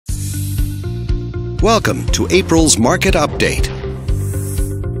Welcome to April's Market Update.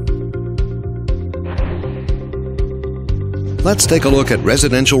 Let's take a look at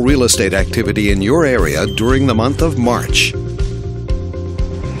residential real estate activity in your area during the month of March.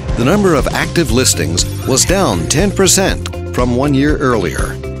 The number of active listings was down 10% from 1 year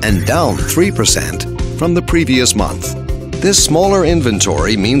earlier and down 3% from the previous month. This smaller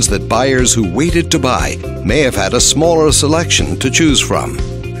inventory means that buyers who waited to buy may have had a smaller selection to choose from.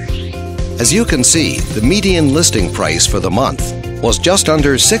 As you can see, the median listing price for the month was just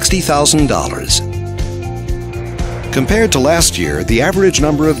under $60,000. Compared to last year, the average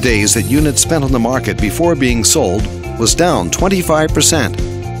number of days that units spent on the market before being sold was down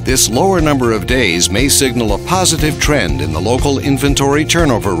 25%. This lower number of days may signal a positive trend in the local inventory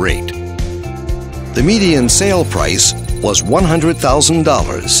turnover rate. The median sale price was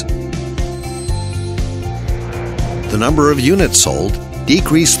 $100,000. The number of units sold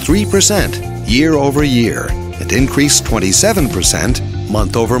decreased 3% year over year and increased 27%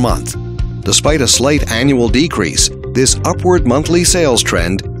 month over month. Despite a slight annual decrease, this upward monthly sales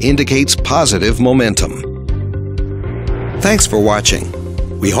trend indicates positive momentum. Thanks for watching.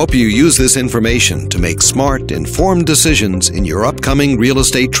 We hope you use this information to make smart, informed decisions in your upcoming real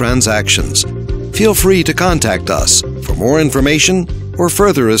estate transactions. Feel free to contact us for more information or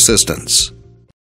further assistance.